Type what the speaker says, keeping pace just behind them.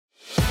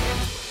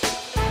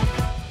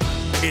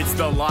It's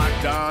the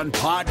Locked On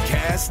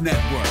Podcast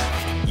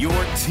Network, your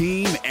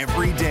team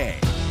every day.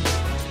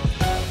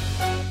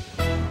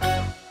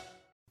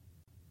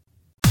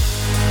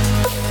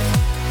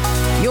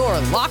 You're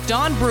Locked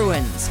On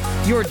Bruins,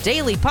 your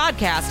daily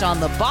podcast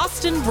on the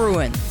Boston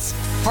Bruins.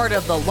 Part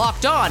of the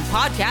Locked On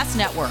Podcast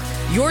Network,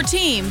 your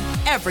team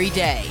every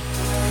day.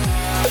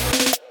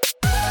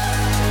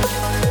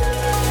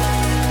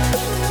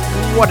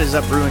 What is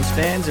up, Bruins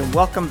fans, and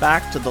welcome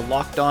back to the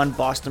Locked On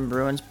Boston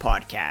Bruins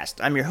podcast.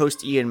 I'm your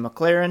host, Ian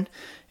McLaren,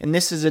 and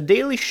this is a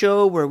daily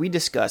show where we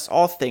discuss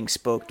all things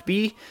Spoked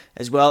B,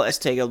 as well as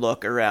take a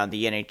look around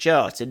the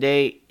NHL.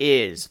 Today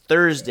is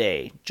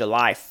Thursday,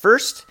 July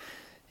 1st,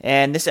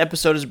 and this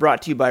episode is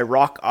brought to you by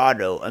Rock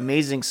Auto.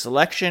 Amazing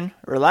selection,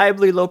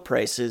 reliably low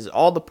prices,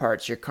 all the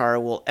parts your car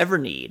will ever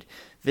need.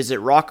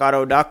 Visit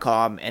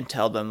rockauto.com and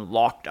tell them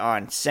Locked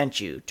On sent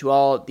you. To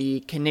all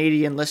the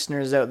Canadian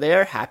listeners out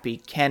there, happy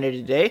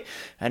Canada Day.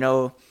 I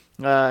know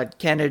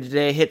Canada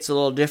Day hits a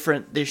little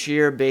different this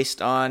year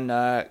based on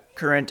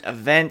current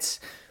events,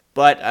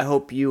 but I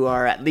hope you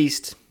are at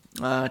least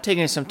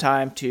taking some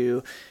time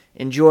to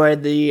enjoy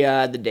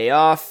the day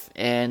off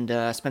and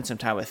spend some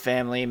time with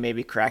family,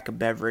 maybe crack a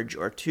beverage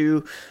or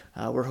two.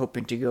 We're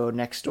hoping to go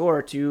next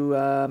door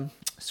to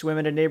swim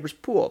in a neighbor's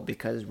pool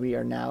because we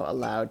are now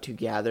allowed to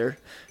gather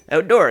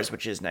outdoors,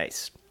 which is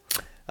nice.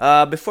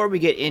 Before we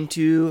get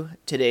into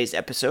today's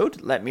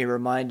episode, let me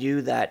remind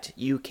you that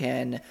you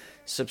can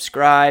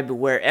subscribe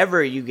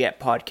wherever you get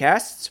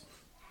podcasts.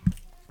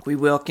 We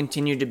will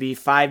continue to be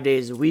 5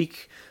 days a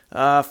week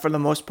for the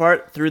most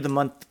part through the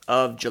month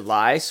of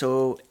July.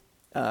 So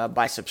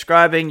by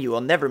subscribing, you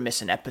will never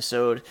miss an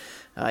episode.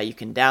 You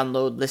can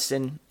download,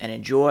 listen, and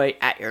enjoy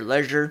at your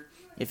leisure.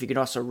 If you can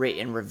also rate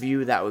and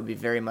review, that would be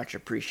very much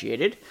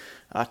appreciated.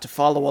 To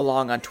follow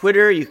along on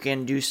Twitter, you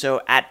can do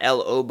so at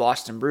LO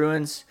Boston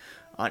Bruins.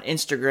 On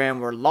Instagram,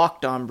 we're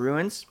Locked On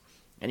Bruins.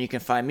 And you can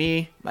find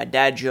me, my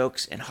dad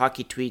jokes, and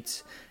hockey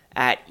tweets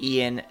at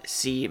Ian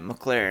C.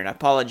 McLaren. I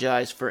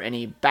apologize for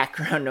any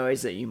background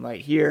noise that you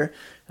might hear.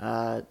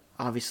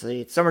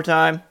 Obviously, it's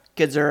summertime.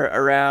 Kids are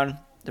around.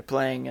 They're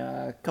playing,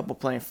 a couple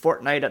playing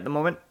Fortnite at the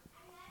moment.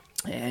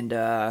 And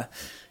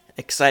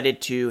excited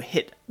to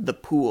hit the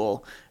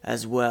pool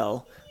as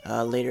well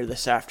later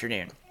this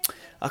afternoon.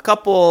 A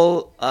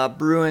couple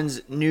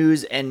Bruins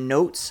news and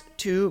notes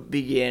to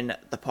begin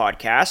the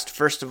podcast.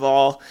 First of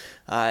all,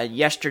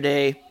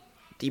 yesterday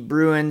the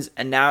Bruins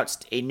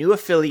announced a new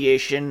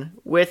affiliation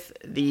with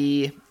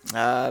the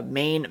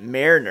Maine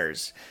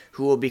Mariners,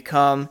 who will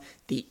become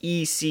the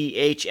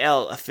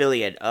ECHL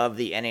affiliate of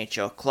the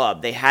NHL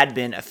club. They had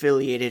been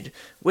affiliated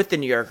with the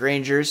New York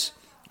Rangers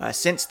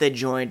since they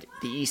joined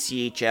the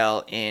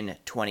ECHL in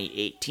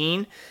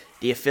 2018.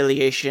 The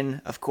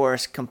affiliation, of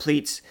course,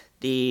 completes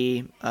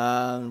the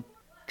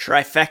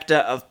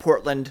trifecta of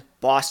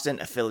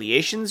Portland-Boston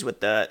affiliations, with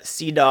the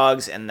Sea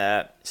Dogs and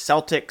the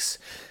Celtics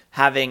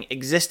having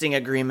existing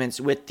agreements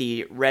with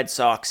the Red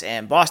Sox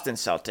and Boston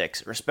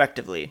Celtics,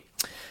 respectively.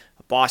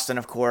 Boston,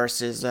 of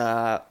course, is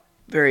a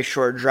very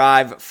short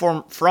drive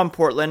from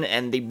Portland,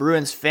 and the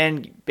Bruins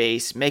fan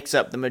base makes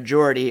up the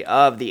majority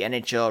of the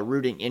NHL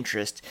rooting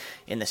interest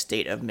in the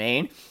state of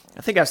Maine.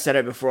 I think I've said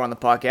it before on the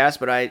podcast,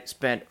 but I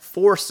spent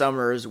 4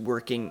 summers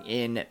working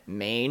in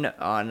Maine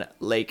on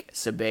Lake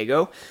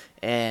Sebago,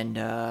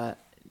 and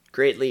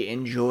greatly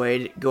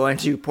enjoyed going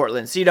to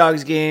Portland Sea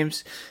Dogs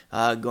games,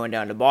 going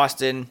down to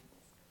Boston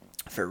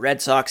for Red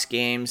Sox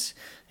games,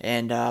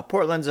 and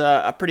Portland's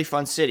a pretty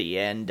fun city,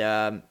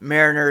 and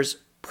Mariners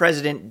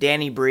President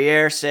Danny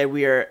Briere said,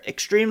 "We are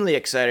extremely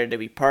excited to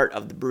be part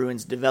of the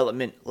Bruins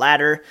development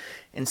ladder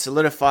in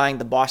solidifying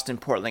the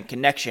Boston-Portland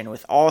connection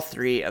with all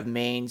 3 of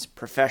Maine's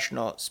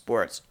professional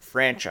sports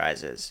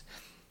franchises.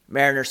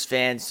 Mariners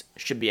fans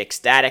should be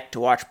ecstatic to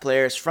watch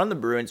players from the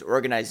Bruins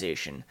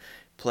organization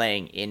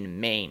playing in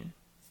Maine."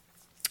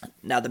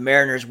 Now, the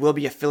Mariners will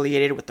be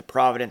affiliated with the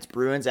Providence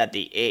Bruins at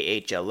the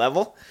AHL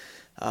level.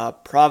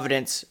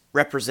 Providence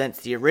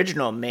represents the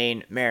original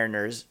Maine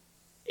Mariners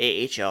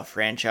AHL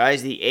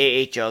franchise. The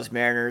AHL's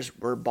Mariners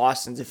were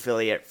Boston's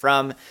affiliate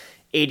from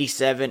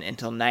 87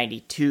 until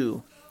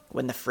 92,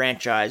 when the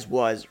franchise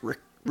was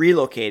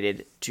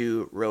relocated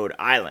to Rhode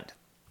Island.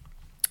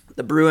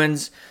 The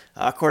Bruins,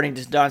 according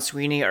to Don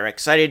Sweeney, are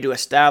excited to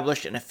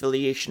establish an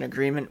affiliation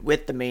agreement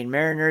with the Maine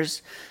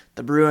Mariners.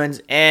 The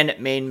Bruins and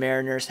Maine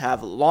Mariners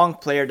have long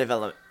player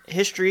development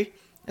history,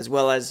 as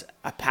well as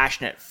a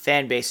passionate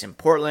fan base in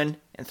Portland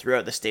and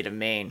throughout the state of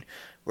Maine.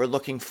 We're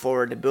looking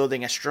forward to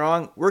building a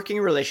strong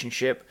working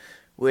relationship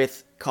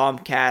with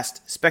Comcast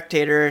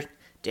spectator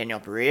Daniel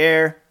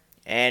Briere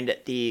and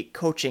the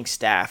coaching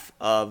staff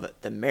of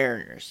the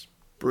Mariners.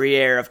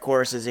 Briere, of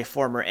course, is a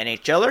former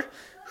NHLer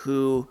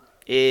who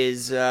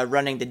is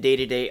running the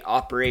day-to-day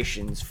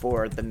operations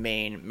for the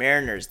Maine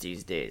Mariners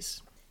these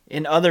days.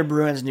 In other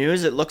Bruins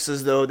news, it looks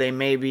as though they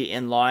may be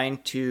in line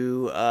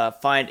to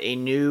find a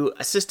new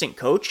assistant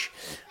coach.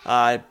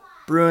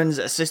 Bruins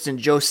assistant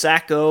Joe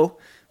Sacco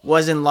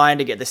was in line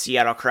to get the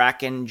Seattle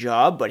Kraken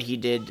job, but he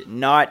did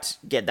not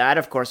get that.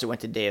 Of course, it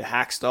went to Dave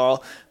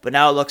Haxtell, but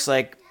now it looks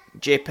like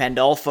Jay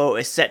Pandolfo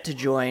is set to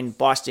join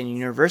Boston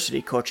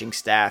University coaching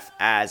staff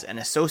as an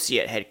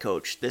associate head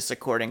coach. This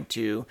according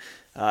to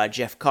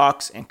Jeff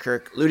Cox and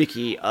Kirk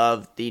Luedecke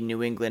of the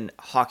New England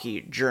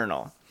Hockey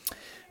Journal.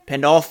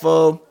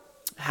 Pandolfo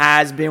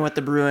has been with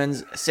the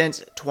Bruins since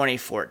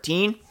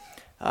 2014.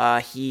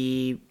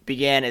 He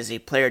began as a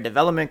player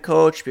development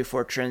coach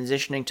before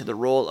transitioning to the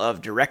role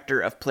of director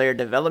of player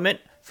development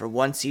for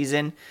one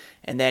season,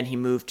 and then he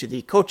moved to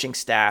the coaching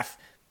staff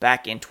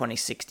back in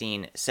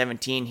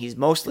 2016-17. He's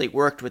mostly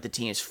worked with the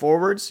team's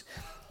forwards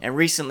and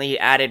recently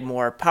added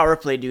more power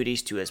play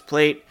duties to his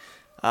plate,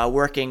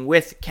 working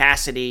with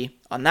Cassidy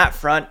on that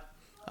front.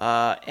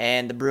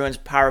 And the Bruins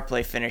power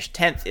play finished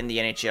 10th in the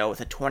NHL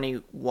with a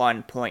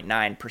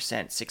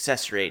 21.9%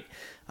 success rate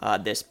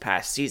this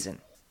past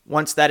season.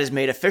 Once that is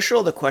made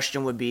official, the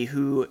question would be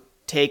who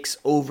takes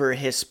over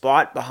his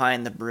spot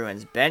behind the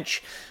Bruins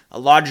bench. A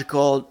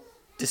logical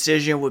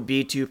decision would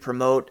be to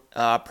promote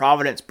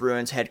Providence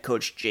Bruins head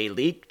coach Jay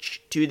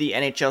Leach to the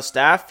NHL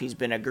staff. He's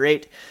been a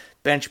great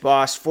bench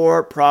boss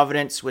for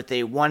Providence with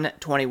a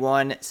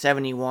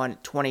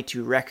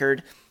 121-71-22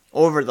 record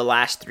over the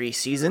last 3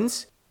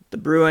 seasons. The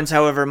Bruins,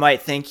 however,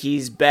 might think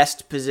he's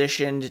best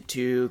positioned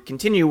to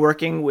continue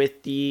working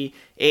with the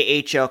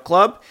AHL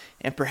club,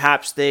 and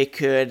perhaps they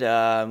could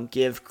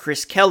give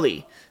Chris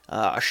Kelly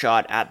a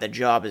shot at the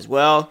job as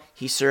well.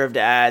 He served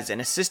as an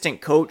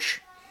assistant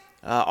coach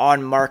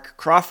on Mark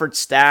Crawford's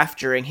staff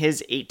during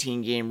his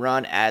 18-game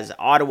run as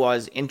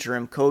Ottawa's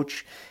interim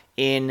coach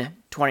in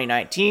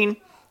 2019.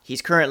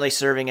 He's currently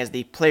serving as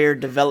the player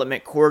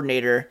development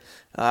coordinator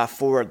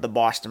for the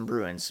Boston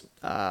Bruins.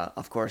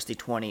 Of course, the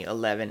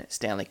 2011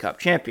 Stanley Cup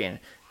champion,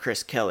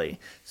 Chris Kelly.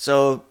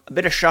 So a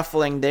bit of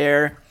shuffling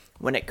there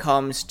when it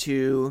comes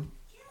to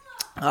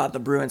the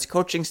Bruins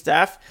coaching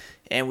staff,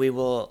 and we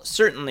will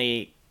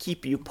certainly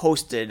keep you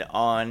posted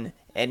on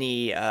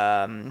any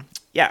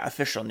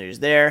official news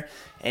there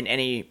and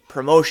any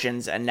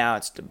promotions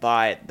announced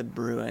by the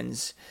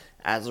Bruins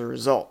as a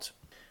result.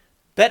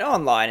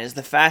 BetOnline is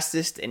the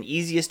fastest and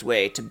easiest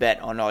way to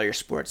bet on all your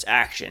sports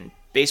action.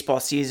 Baseball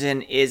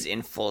season is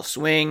in full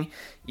swing.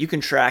 You can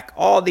track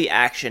all the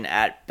action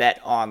at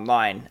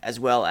BetOnline, as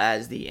well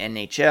as the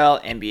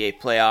NHL, NBA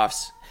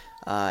playoffs,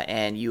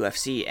 and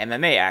UFC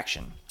MMA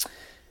action.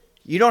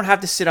 You don't have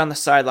to sit on the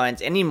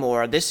sidelines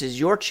anymore. This is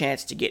your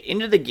chance to get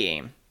into the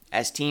game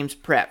as teams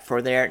prep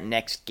for their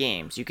next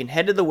games. You can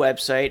head to the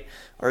website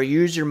or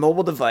use your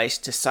mobile device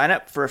to sign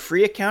up for a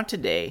free account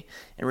today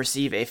and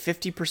receive a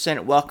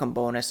 50% welcome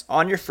bonus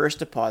on your first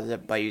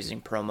deposit by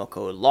using promo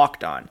code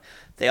LOCKEDON.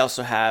 They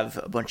also have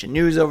a bunch of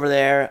news over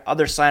there,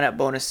 other sign-up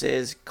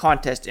bonuses,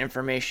 contest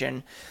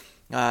information,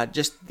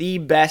 just the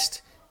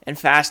best and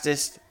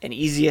fastest and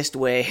easiest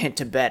way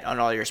to bet on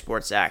all your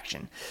sports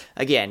action.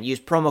 Again, use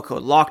promo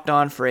code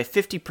LOCKEDON for a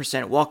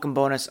 50% welcome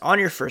bonus on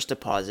your first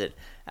deposit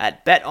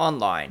at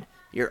BetOnline,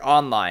 your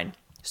online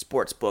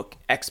sportsbook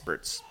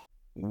experts.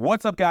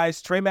 What's up,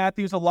 guys? Trey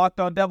Matthews of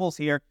Locked On Devils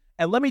here,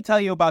 and let me tell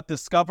you about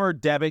Discover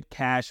Debit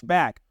Cash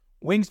Back.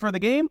 Wings for the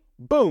game?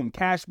 Boom,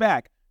 cash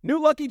back.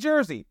 New lucky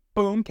jersey?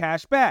 Boom,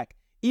 cash back.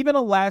 Even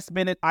a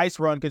last-minute ice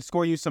run could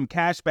score you some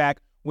cash back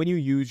when you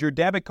use your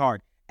debit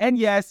card. And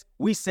yes,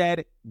 we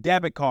said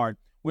debit card.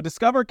 With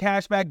Discover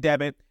Cashback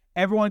Debit,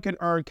 everyone can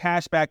earn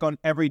cash back on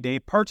everyday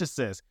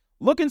purchases.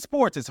 Look, in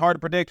sports, it's hard to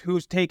predict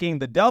who's taking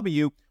the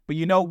W, but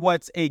you know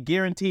what's a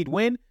guaranteed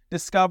win?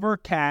 Discover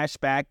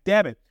Cashback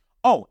Debit.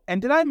 Oh,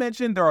 and did I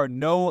mention there are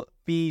no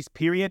fees,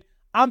 period?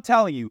 I'm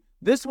telling you,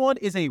 this one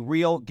is a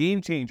real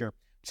game changer.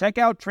 Check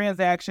out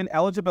transaction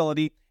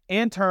eligibility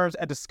and terms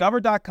at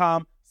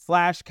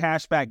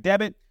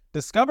discover.com/cashbackdebit.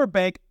 Discover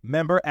Bank,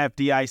 member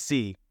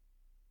FDIC.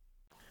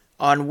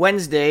 On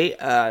Wednesday,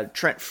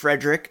 Trent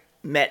Frederick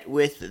met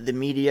with the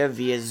media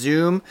via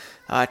Zoom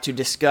to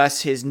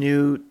discuss his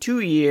new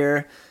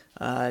 2-year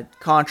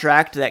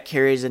contract that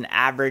carries an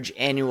average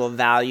annual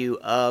value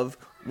of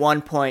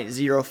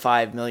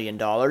 $1.05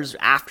 million.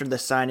 After the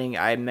signing,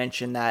 I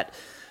mentioned that,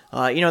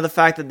 the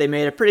fact that they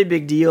made a pretty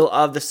big deal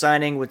of the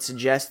signing would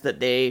suggest that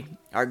they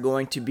are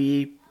going to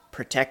be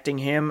protecting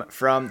him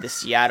from the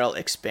Seattle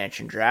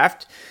expansion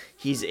draft.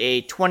 He's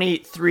a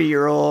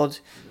 23-year-old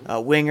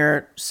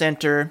winger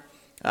center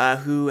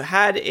who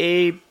had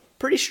a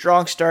pretty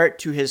strong start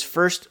to his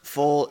first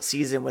full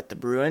season with the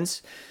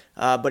Bruins,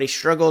 but he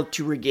struggled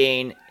to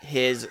regain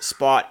his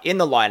spot in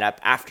the lineup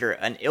after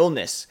an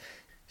illness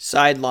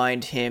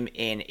sidelined him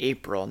in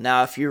April.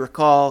 Now, if you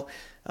recall,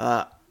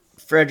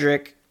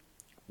 Frederick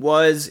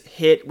was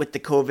hit with the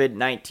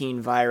COVID-19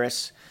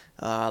 virus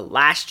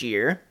last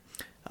year,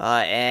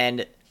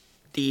 and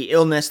the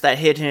illness that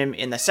hit him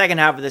in the second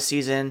half of the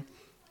season,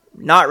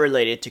 not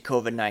related to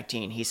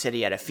COVID-19. He said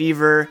he had a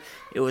fever.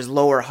 It was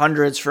lower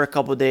hundreds for a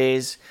couple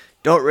days.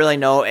 Don't really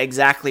know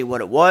exactly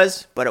what it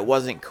was, but it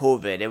wasn't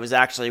COVID. It was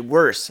actually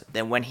worse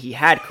than when he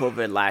had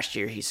COVID last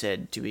year, he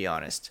said, to be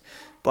honest.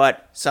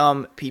 But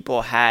some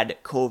people had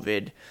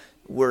COVID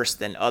worse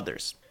than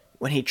others.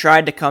 When he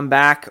tried to come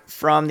back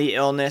from the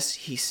illness,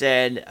 he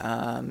said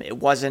it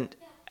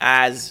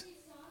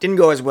didn't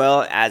go as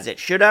well as it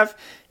should have,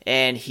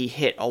 and he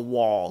hit a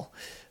wall.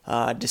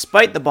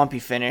 Despite the bumpy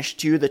finish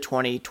to the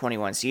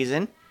 2021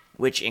 season,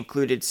 which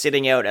included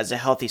sitting out as a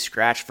healthy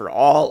scratch for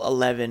all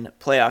 11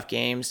 playoff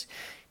games,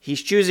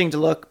 he's choosing to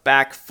look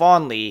back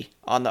fondly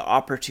on the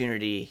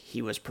opportunity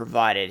he was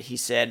provided. He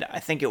said, "I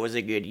think it was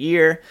a good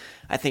year.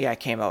 I think I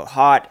came out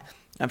hot.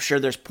 I'm sure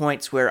there's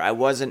points where I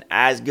wasn't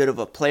as good of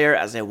a player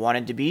as I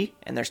wanted to be,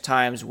 and there's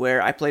times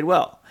where I played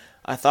well.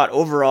 I thought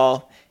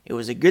overall it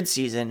was a good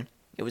season.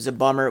 It was a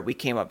bummer we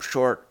came up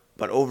short,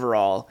 but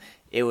overall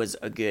it was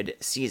a good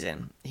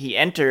season." He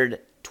entered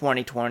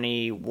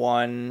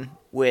 2021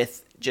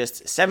 with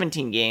just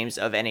 17 games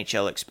of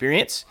NHL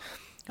experience,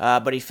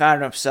 but he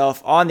found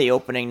himself on the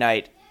opening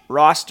night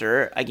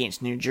roster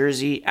against New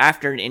Jersey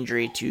after an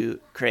injury to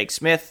Craig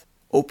Smith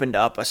opened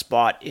up a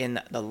spot in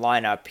the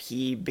lineup.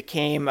 He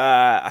became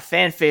a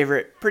fan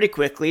favorite pretty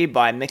quickly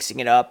by mixing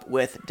it up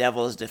with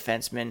Devils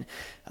defenseman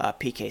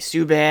PK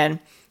Subban.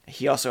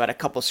 He also had a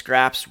couple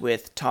scraps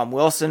with Tom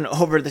Wilson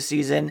over the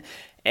season,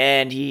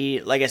 and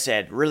he, like I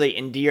said, really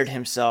endeared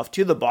himself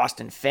to the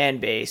Boston fan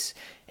base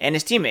and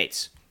his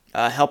teammates,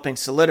 helping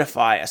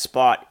solidify a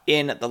spot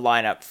in the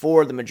lineup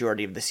for the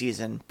majority of the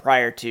season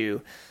prior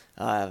to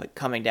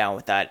coming down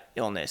with that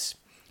illness.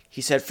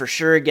 He said, "For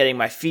sure, getting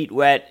my feet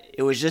wet.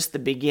 It was just the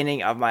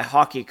beginning of my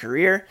hockey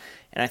career,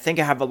 and I think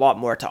I have a lot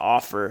more to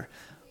offer.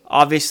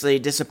 Obviously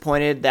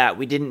disappointed that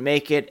we didn't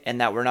make it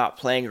and that we're not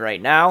playing right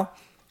now.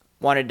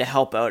 Wanted to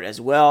help out as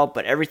well,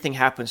 but everything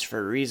happens for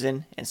a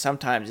reason, and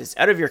sometimes it's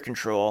out of your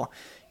control.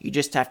 You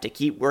just have to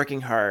keep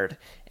working hard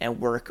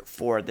and work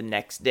for the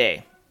next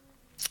day."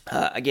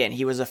 Again,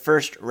 he was a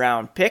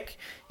first-round pick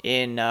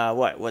in,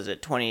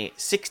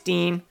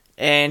 2016,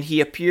 and he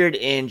appeared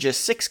in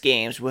just 6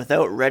 games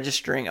without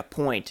registering a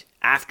point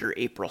after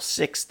April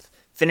 6th,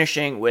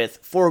 finishing with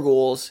 4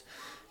 goals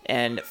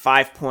and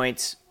 5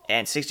 points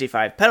and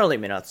 65 penalty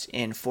minutes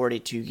in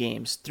 42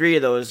 games. 3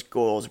 of those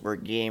goals were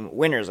game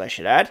winners, I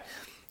should add.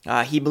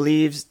 He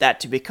believes that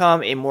to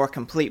become a more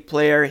complete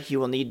player, he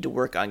will need to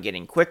work on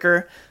getting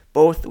quicker,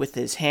 both with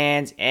his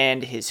hands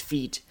and his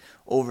feet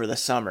over the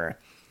summer.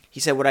 He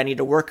said, "What I need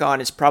to work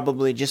on is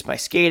probably just my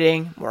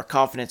skating, more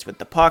confidence with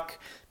the puck,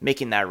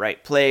 making that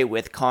right play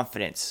with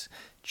confidence,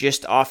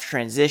 just off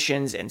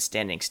transitions and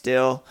standing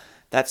still.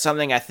 That's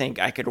something I think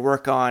I could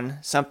work on,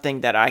 something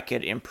that I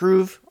could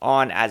improve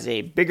on as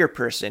a bigger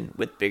person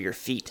with bigger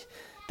feet.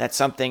 That's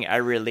something I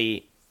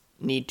really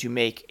need to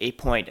make a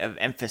point of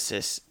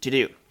emphasis to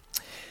do."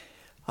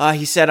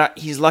 He said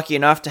he's lucky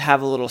enough to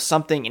have a little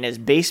something in his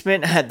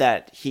basement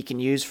that he can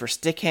use for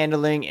stick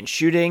handling and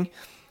shooting.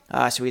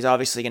 So he's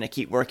obviously going to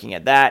keep working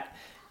at that.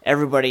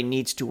 Everybody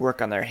needs to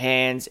work on their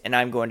hands, and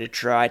I'm going to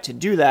try to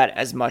do that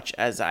as much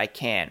as I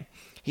can.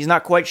 He's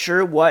not quite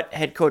sure what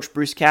head coach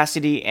Bruce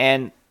Cassidy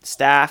and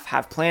staff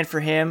have planned for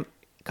him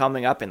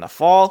coming up in the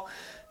fall,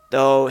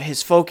 though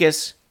his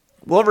focus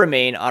will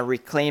remain on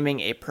reclaiming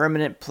a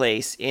permanent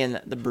place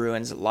in the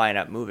Bruins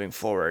lineup moving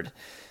forward.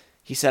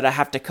 He said, "I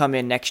have to come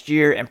in next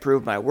year and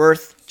prove my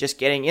worth, just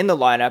getting in the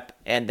lineup,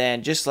 and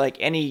then just like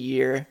any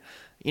year,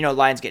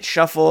 lines get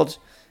shuffled,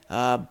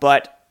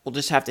 but we'll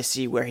just have to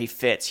see where he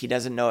fits. He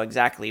doesn't know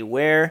exactly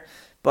where,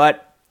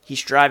 but he's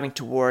striving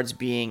towards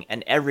being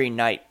an every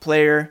night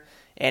player,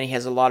 and he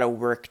has a lot of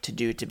work to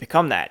do to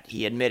become that,"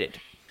 he admitted.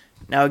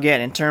 Now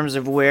again, in terms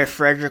of where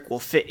Frederic will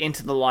fit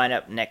into the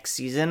lineup next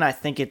season, I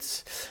think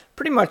it's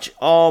pretty much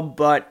all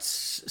but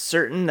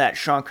certain that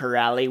Sean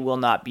Corrali will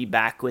not be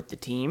back with the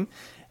team,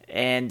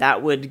 and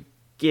that would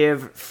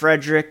give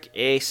Frederic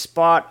a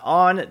spot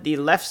on the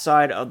left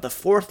side of the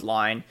fourth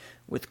line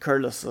with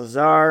Curtis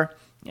Lazar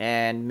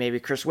and maybe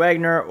Chris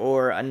Wagner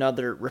or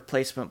another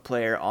replacement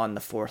player on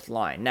the fourth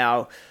line.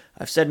 Now,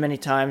 I've said many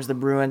times the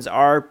Bruins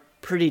are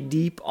pretty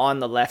deep on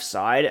the left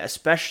side,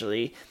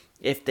 especially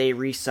if they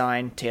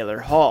re-sign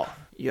Taylor Hall.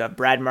 You have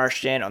Brad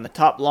Marchand on the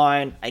top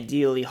line,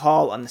 ideally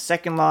Hall on the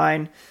second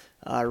line,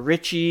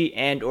 Ritchie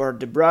and or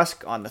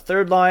DeBrusk on the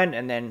third line,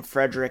 and then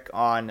Frederic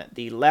on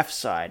the left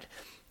side.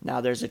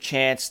 Now, there's a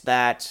chance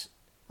that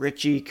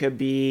Ritchie could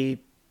be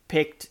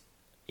picked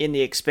in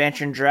the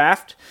expansion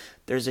draft.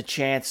 There's a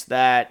chance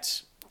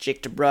that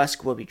Jake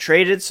DeBrusk will be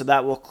traded, so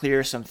that will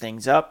clear some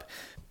things up.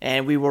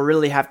 And we will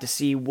really have to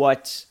see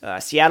what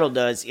Seattle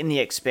does in the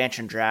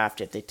expansion draft.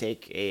 If they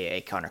take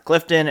a Connor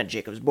Clifton, a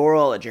Jacobs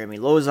Borrell, a Jeremy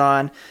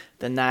Lozon,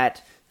 then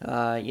that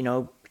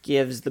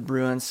gives the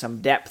Bruins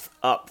some depth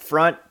up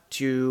front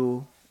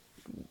to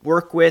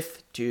work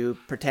with, to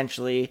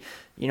potentially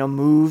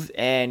move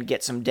and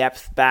get some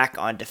depth back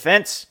on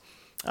defense.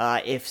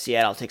 If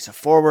Seattle takes a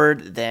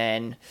forward,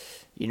 then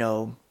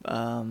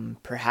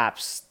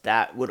perhaps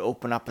that would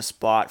open up a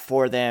spot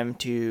for them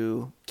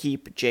to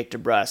keep Jake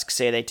DeBrusk.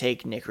 Say they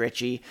take Nick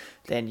Ritchie,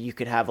 then you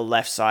could have a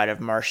left side of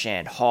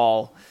Marchand,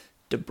 Hall,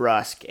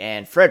 DeBrusk,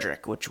 and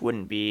Frederic, which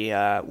wouldn't be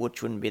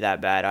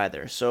that bad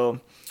either. So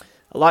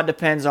a lot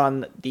depends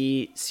on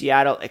the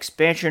Seattle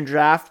expansion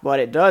draft, but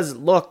it does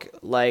look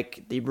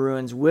like the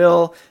Bruins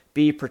will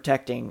be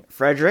protecting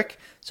Frederic,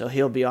 so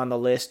he'll be on the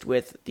list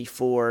with the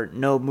 4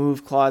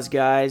 no-move clause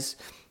guys.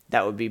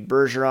 That would be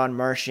Bergeron,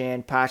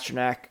 Marchand,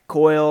 Pastrnak,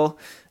 Coyle.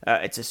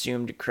 It's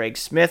assumed Craig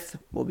Smith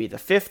will be the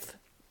fifth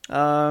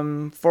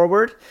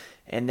forward.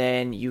 And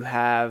then you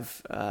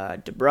have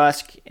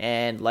DeBrusk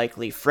and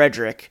likely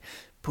Frederick,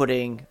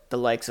 putting the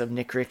likes of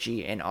Nick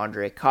Ritchie and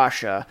Andre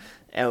Kasha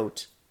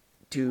out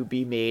to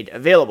be made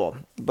available.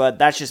 But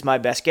that's just my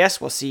best guess.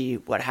 We'll see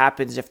what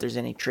happens. If there's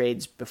any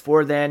trades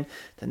before then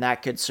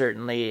that could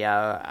certainly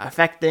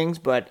affect things.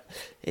 But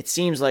it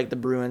seems like the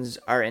Bruins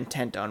are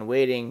intent on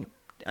waiting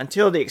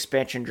until the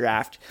expansion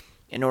draft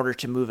in order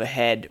to move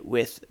ahead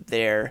with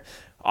their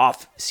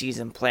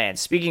off-season plans.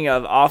 Speaking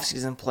of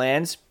off-season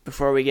plans,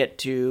 before we get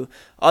to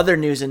other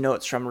news and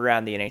notes from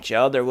around the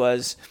NHL, there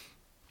was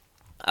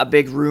a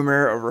big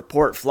rumor or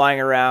report flying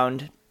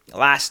around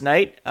last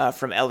night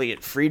from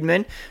Elliot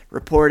Friedman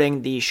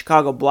reporting the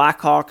Chicago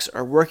Blackhawks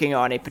are working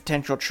on a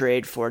potential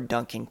trade for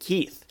Duncan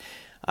Keith.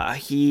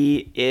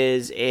 He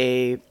is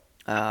a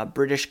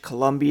British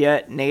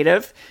Columbia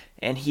native,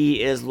 and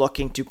he is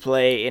looking to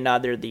play in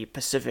either the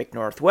Pacific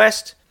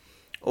Northwest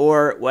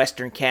or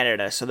Western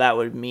Canada. So that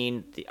would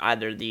mean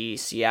either the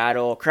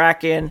Seattle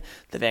Kraken,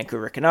 the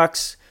Vancouver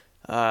Canucks,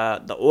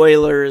 the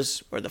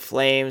Oilers, or the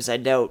Flames. I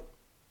doubt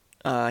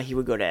he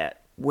would go to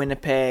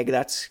Winnipeg.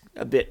 That's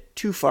a bit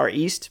too far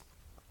east.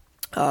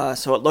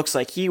 So it looks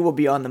like he will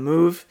be on the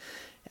move.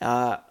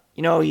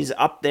 He's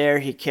up there.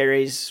 He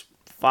carries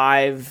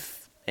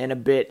 5 and a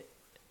bit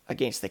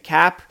against the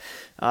cap,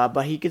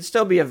 but he could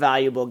still be a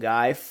valuable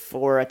guy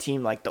for a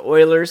team like the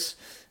Oilers.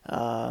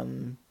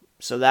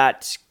 So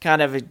that's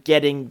kind of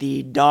getting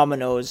the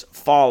dominoes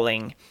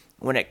falling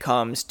when it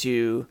comes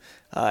to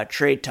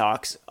trade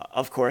talks.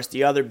 Of course,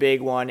 the other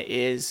big one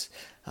is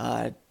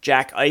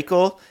Jack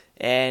Eichel,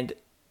 and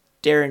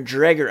Darren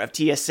Dreger of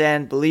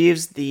TSN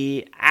believes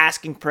the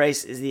asking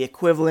price is the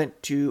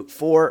equivalent to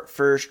 4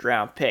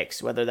 first-round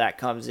picks, whether that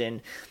comes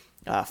in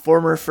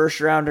former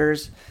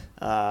first-rounders,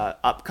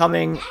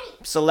 upcoming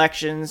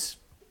selections.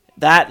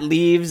 That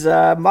leaves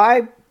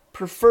my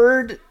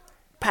preferred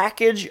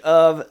package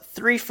of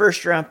 3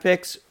 first-round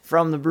picks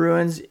from the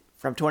Bruins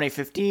from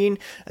 2015,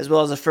 as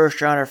well as a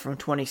first-rounder from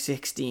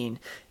 2016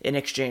 in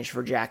exchange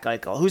for Jack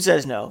Eichel. Who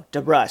says no?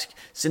 DeBrusk,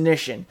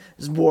 Senyshyn,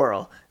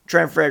 Zboril,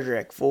 Trent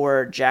Frederick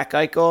for Jack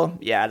Eichel.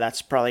 Yeah,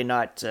 that's probably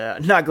not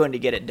going to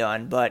get it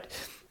done, but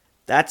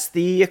that's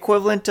the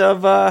equivalent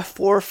of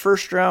 4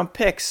 first-round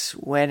picks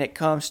when it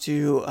comes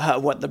to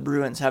what the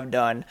Bruins have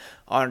done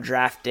on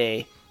draft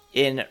day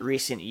in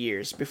recent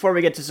years. Before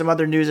we get to some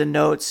other news and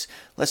notes,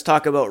 let's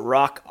talk about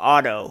Rock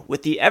Auto.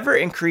 With the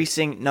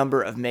ever-increasing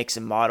number of makes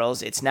and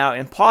models, it's now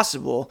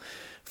impossible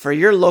for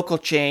your local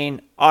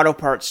chain, auto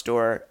parts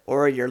store,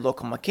 or your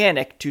local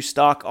mechanic to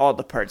stock all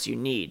the parts you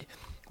need.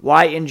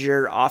 Why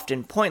endure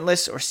often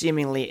pointless or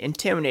seemingly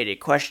intimidating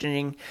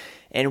questioning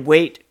and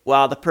wait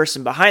while the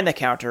person behind the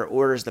counter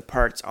orders the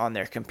parts on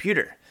their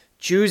computer,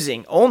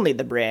 choosing only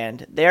the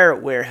brand their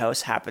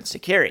warehouse happens to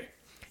carry?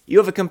 You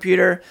have a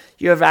computer,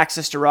 you have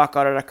access to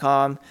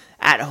rockauto.com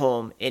at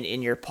home and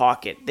in your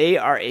pocket. They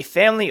are a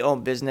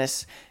family-owned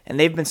business, and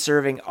they've been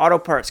serving auto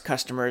parts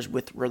customers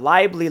with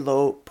reliably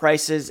low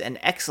prices and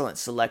excellent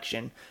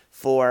selection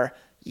for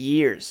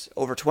years,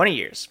 over 20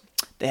 years.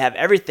 They have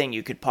everything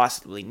you could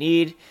possibly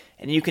need,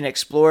 and you can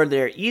explore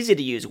their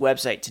easy-to-use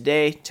website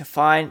today to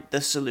find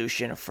the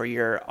solution for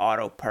your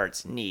auto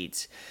parts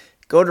needs.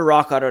 Go to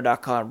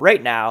rockauto.com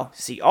right now,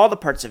 see all the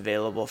parts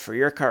available for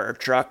your car or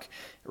truck,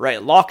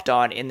 write Locked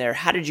On in their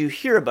How Did You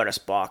Hear About Us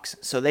box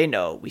so they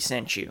know we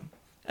sent you.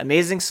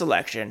 Amazing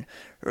selection,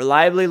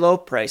 reliably low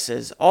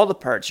prices, all the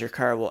parts your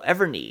car will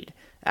ever need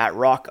at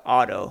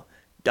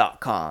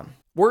rockauto.com.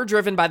 We're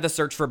driven by the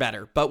search for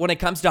better, but when it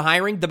comes to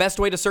hiring, the best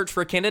way to search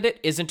for a candidate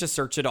isn't to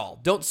search at all.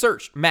 Don't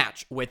search,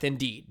 match with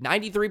Indeed.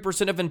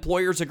 93% of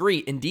employers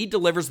agree Indeed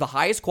delivers the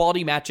highest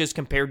quality matches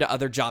compared to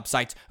other job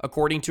sites,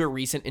 according to a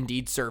recent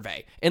Indeed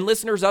survey. And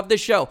listeners of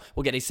this show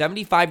will get a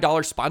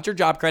 $75 sponsored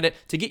job credit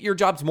to get your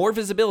jobs more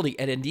visibility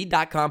at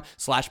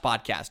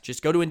Indeed.com/podcast.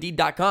 Just go to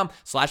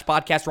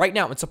Indeed.com/podcast right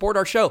now and support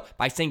our show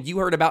by saying you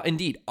heard about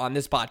Indeed on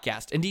this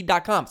podcast.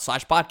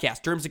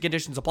 Indeed.com/podcast. Terms and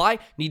conditions apply.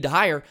 Need to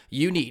hire?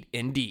 You need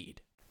Indeed.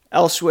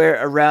 Elsewhere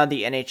around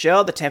the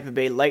NHL, the Tampa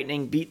Bay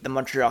Lightning beat the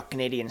Montreal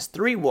Canadiens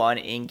 3-1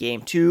 in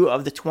Game 2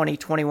 of the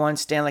 2021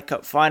 Stanley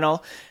Cup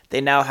Final. They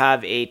now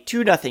have a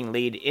 2-0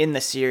 lead in the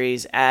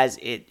series as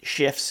it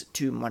shifts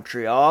to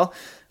Montreal.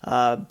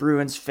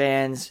 Bruins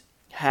fans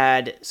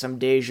had some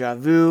deja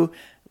vu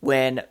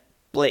when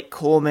Blake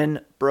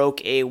Coleman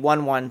broke a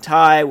 1-1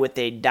 tie with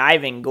a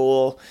diving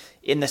goal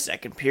in the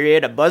second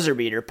period, a buzzer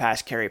beater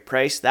past Carey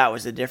Price. That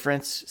was the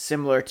difference,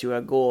 similar to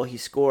a goal he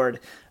scored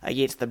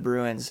against the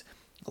Bruins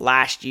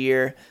last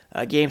year.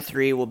 Game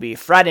 3 will be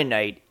Friday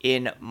night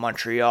in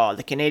Montreal.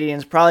 The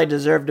Canadiens probably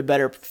deserved a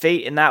better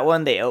fate in that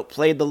one. They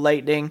outplayed the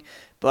Lightning,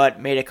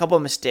 but made a couple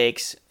of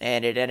mistakes,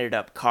 and it ended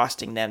up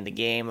costing them the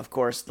game. Of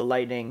course, the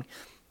Lightning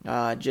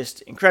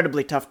just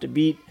incredibly tough to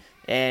beat,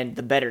 and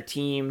the better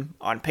team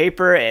on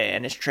paper,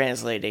 and it's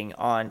translating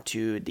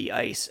onto the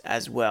ice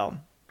as well.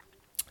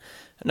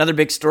 Another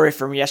big story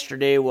from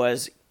yesterday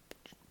was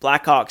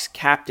Blackhawks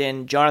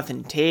captain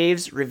Jonathan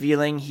Toews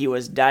revealing he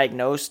was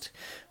diagnosed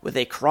with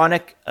a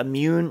chronic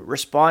immune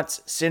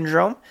response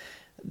syndrome.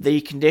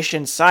 The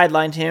condition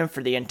sidelined him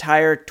for the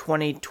entire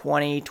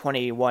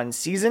 2020-21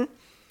 season.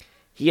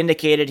 He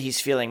indicated he's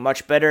feeling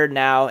much better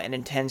now and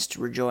intends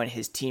to rejoin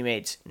his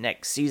teammates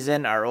next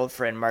season. Our old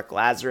friend Mark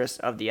Lazarus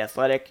of The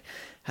Athletic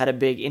had a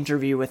big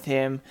interview with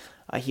him.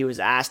 He was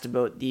asked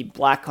about the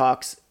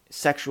Blackhawks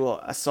sexual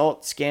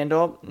assault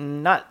scandal.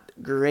 Not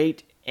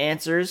great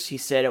answers. He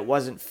said it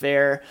wasn't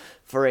fair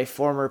for a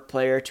former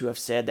player to have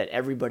said that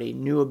everybody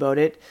knew about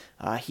it.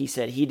 He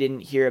said he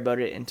didn't hear about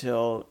it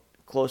until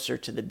closer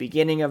to the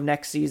beginning of the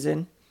next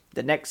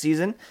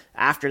season,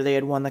 after they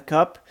had won the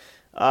cup.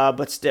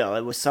 But still,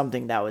 it was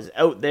something that was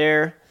out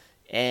there,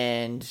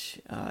 and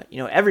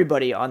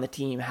everybody on the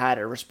team had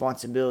a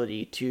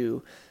responsibility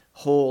to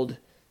hold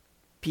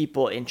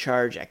people in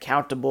charge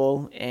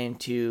accountable and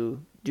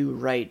to do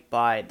right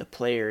by the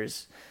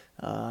players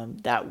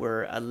that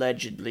were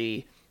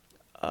allegedly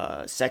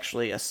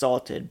sexually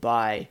assaulted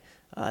by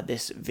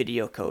this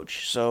video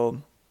coach.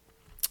 So,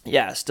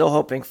 yeah, still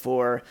hoping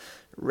for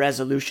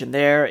resolution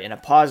there in a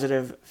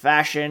positive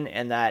fashion,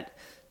 and that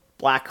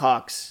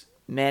Blackhawks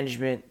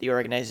management, the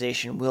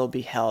organization, will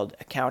be held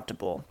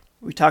accountable.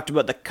 We talked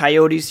about the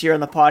Coyotes here on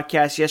the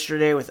podcast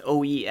yesterday with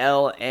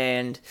OEL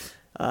and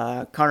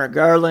Connor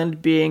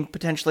Garland being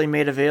potentially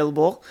made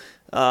available.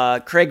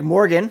 Craig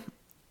Morgan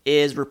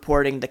is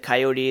reporting the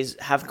Coyotes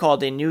have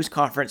called a news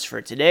conference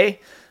for today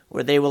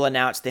where they will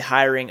announce the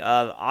hiring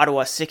of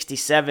Ottawa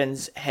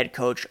 67's head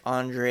coach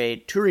Andre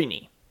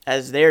Tourigny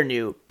as their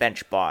new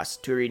bench boss.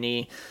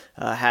 Tourigny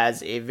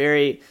has a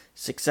very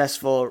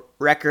successful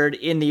record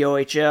in the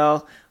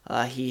OHL.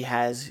 He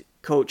has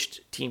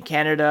coached Team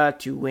Canada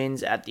to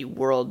wins at the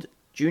World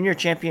Junior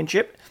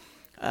Championship.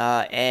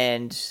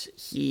 And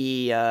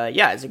he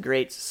is a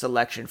great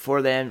selection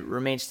for them.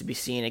 Remains to be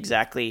seen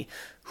exactly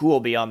who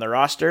will be on the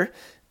roster.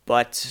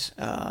 But,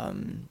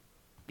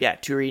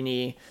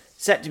 Tourigny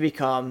set to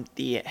become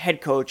the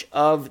head coach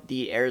of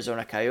the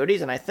Arizona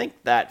Coyotes. And I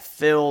think that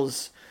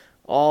fills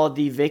all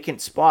the vacant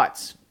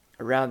spots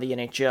around the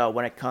NHL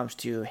when it comes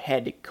to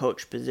head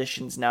coach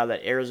positions now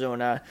that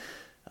Arizona,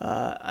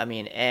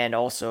 and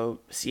also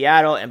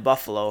Seattle and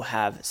Buffalo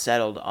have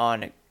settled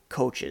on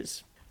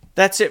coaches.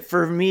 That's it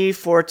for me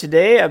for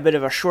today. A bit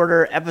of a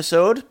shorter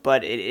episode,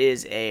 but it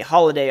is a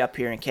holiday up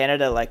here in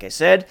Canada, like I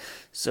said.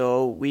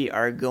 So we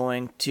are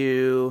going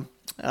to,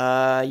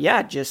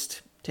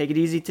 just take it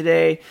easy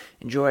today.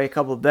 Enjoy a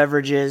couple of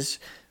beverages.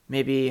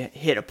 Maybe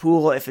hit a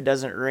pool if it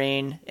doesn't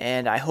rain.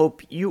 And I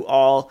hope you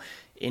all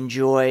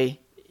enjoy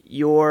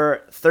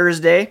your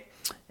Thursday.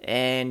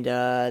 And,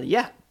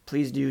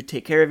 please do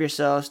take care of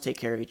yourselves. Take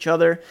care of each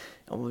other.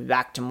 And we'll be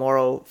back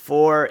tomorrow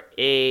for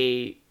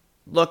a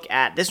look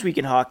at This Week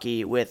in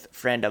Hockey with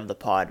friend of the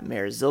pod,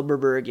 Mayor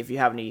Zilberberg. If you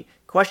have any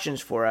questions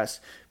for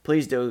us,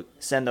 please do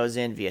send those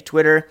in via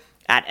Twitter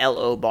at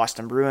LO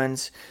Boston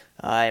Bruins,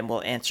 and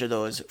we'll answer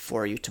those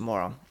for you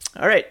tomorrow.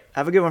 All right,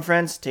 have a good one,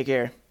 friends. Take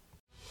care.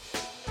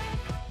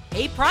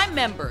 Hey, Prime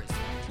members,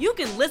 you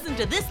can listen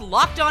to this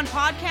Locked On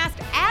podcast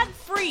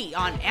ad-free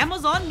on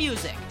Amazon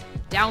Music.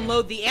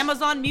 Download the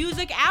Amazon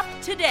Music app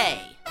today.